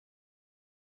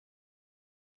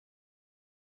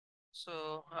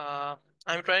So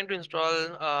I'm trying to install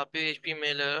PHP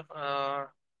mailer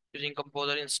using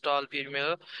Composer install PHP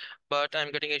mailer, but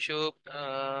I'm getting issue.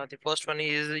 The first one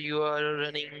is you are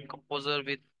running Composer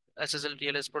with SSL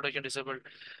TLS protection disabled.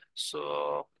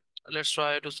 So let's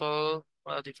try to solve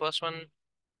the first one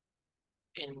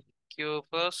in queue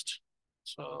first.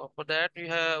 So for that we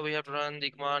have to run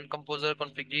the command composer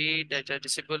config g data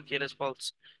disable TLS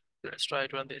false. Let's try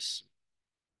to run this.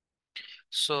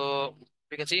 So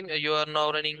we can see you are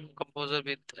now running Composer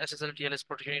with SSL TLS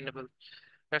protection enabled.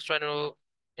 Let's try to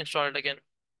install it again.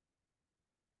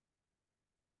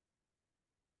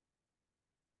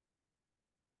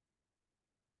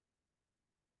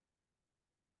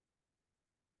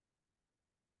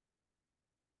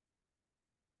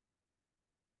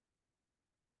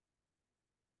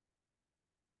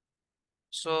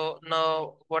 So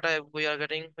now we are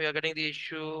getting the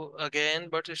issue again,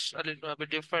 but it's a bit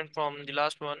different from the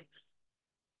last one.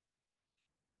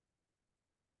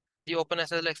 The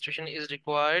OpenSSL extension is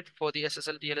required for the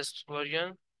SSL TLS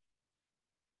version,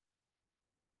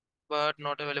 but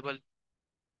not available.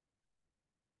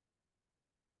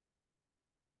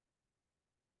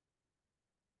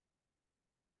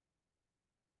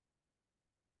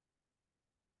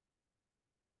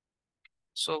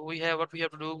 So what we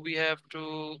have to do. We have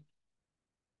to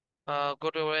go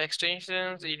to our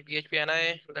extensions in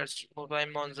php.ini. Let's move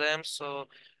on them. So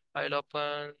I'll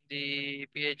open the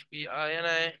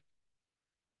php.ini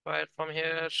file from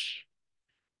here,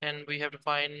 and we have to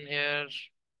find here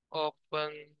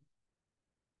open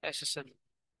SSL.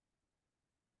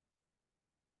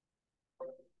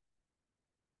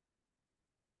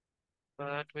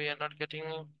 But we are not getting.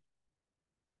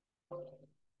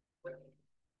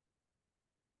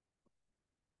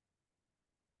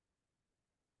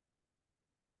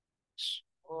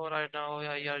 So right now we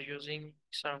are using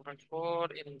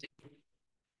 7.4 in the.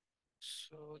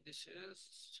 So this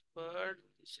is but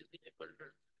this is enabled.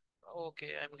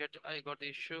 Okay, I got the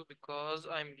issue because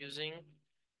I'm using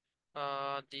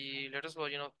the latest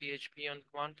version of PHP on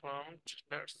command prompt.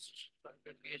 Let's type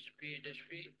in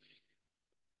php-p.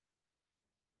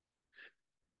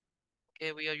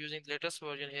 Okay, we are using the latest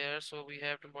version here, so we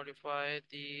have to modify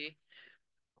the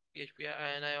PHP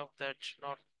ini of that,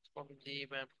 not from the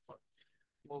map.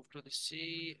 Move to the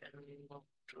C and move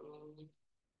to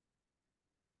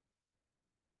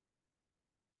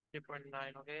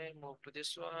 3.9. Okay, move to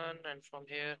this one, and from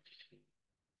here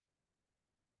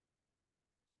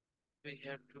we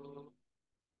have to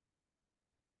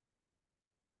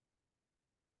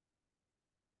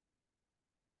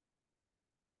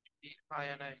the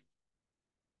ini.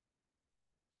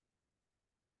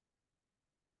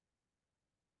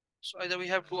 So either we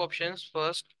have two options.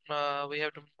 First, we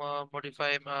have to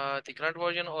modify the current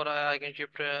version, or I can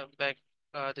shift back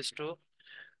this to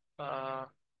uh,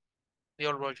 the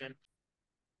old version.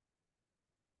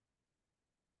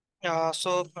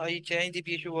 So I changed the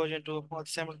PHP version to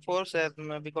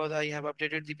 7.4 because I have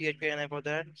updated the PHP and I for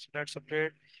that. So let's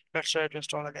update. Let's try to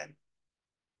install again.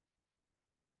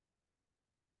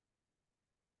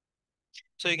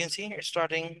 So you can see it's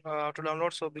starting to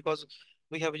download. So because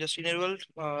we have just enabled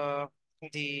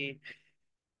the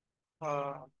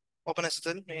uh,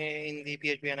 OpenSSL in the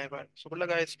PHP and I file. So good luck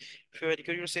guys. If you had a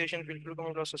curious session, feel free to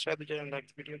comment or subscribe to the channel and like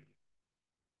the video.